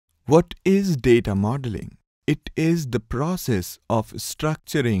What is data modeling? It is the process of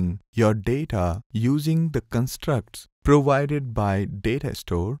structuring your data using the constructs provided by data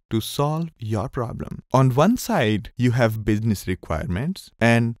store to solve your problem. On one side, you have business requirements,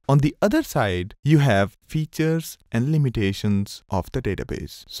 and on the other side, you have features and limitations of the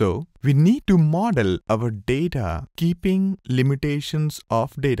database. So, we need to model our data keeping limitations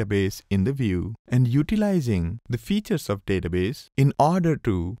of database in the view and utilizing the features of database in order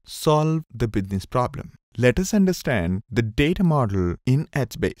to solve the business problem. Let us understand the data model in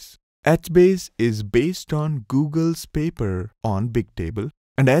HBase. HBase is based on Google's paper on Bigtable,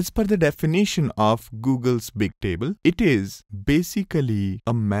 and as per the definition of Google's Bigtable, it is basically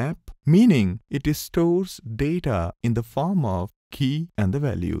a map, meaning it stores data in the form of key and the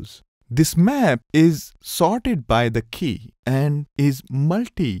values. This map is sorted by the key and is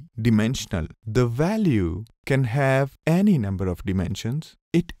multi-dimensional. The value can have any number of dimensions.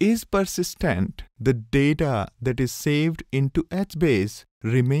 It is persistent. The data that is saved into HBase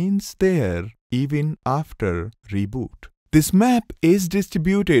remains there even after reboot. This map is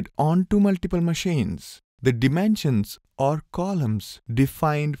distributed onto multiple machines. The dimensions or columns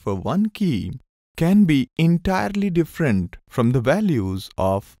defined for one key can be entirely different from the values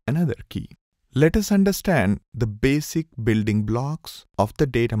of another key. Let us understand the basic building blocks of the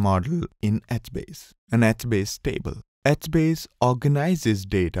data model in HBase. An HBase table. HBase organizes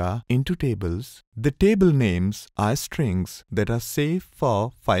data into tables. The table names are strings that are safe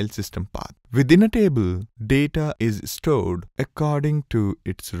for file system path. Within a table, data is stored according to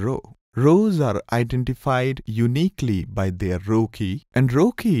its row. Rows are identified uniquely by their row key, and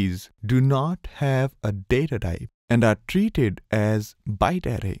row keys do not have a data type and are treated as byte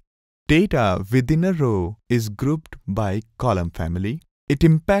array. Data within a row is grouped by column family. It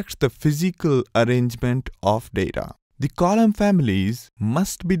impacts the physical arrangement of data. The column families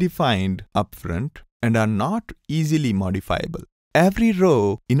must be defined upfront and are not easily modifiable. Every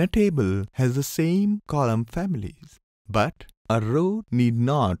row in a table has the same column families, but a row need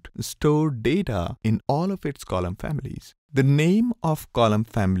not store data in all of its column families. The name of column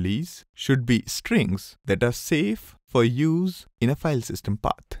families should be strings that are safe for use in a file system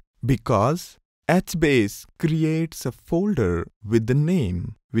path. Because HBase creates a folder with the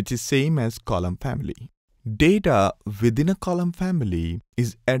name which is same as column family. Data within a column family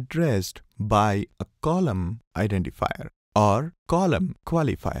is addressed by a column identifier or column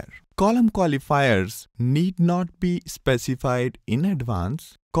qualifier. Column qualifiers need not be specified in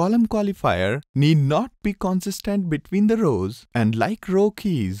advance. Column qualifier need not be consistent between the rows, and like row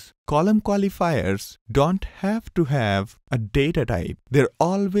keys, column qualifiers don't have to have a data type. They're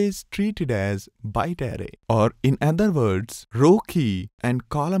always treated as byte array, or in other words, row key and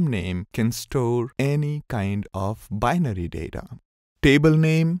column name can store any kind of binary data. Table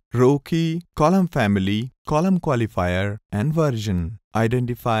name, row key, column family, column qualifier, and version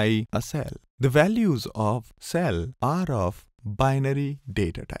identify a cell. The values of cell are of binary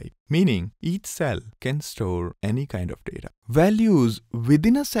data type, meaning each cell can store any kind of data. Values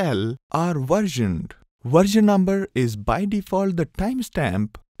within a cell are versioned. Version number is by default the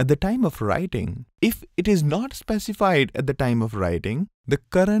timestamp at the time of writing. If it is not specified at the time of writing, the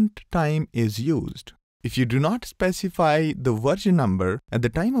current time is used. If you do not specify the version number at the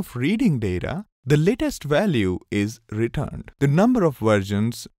time of reading data, the latest value is returned. The number of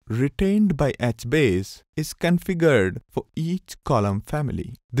versions retained by HBase is configured for each column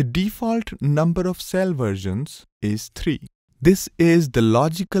family. The default number of cell versions is 3. This is the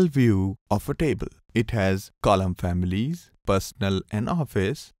logical view of a table. It has column families, personal and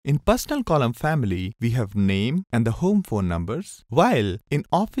office. In personal column family, we have name and the home phone numbers, while in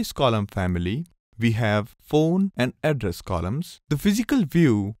office column family, we have phone and address columns. The physical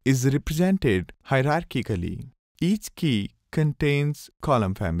view is represented hierarchically. Each key contains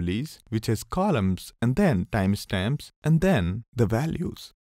column families, which has columns and then timestamps and then the values.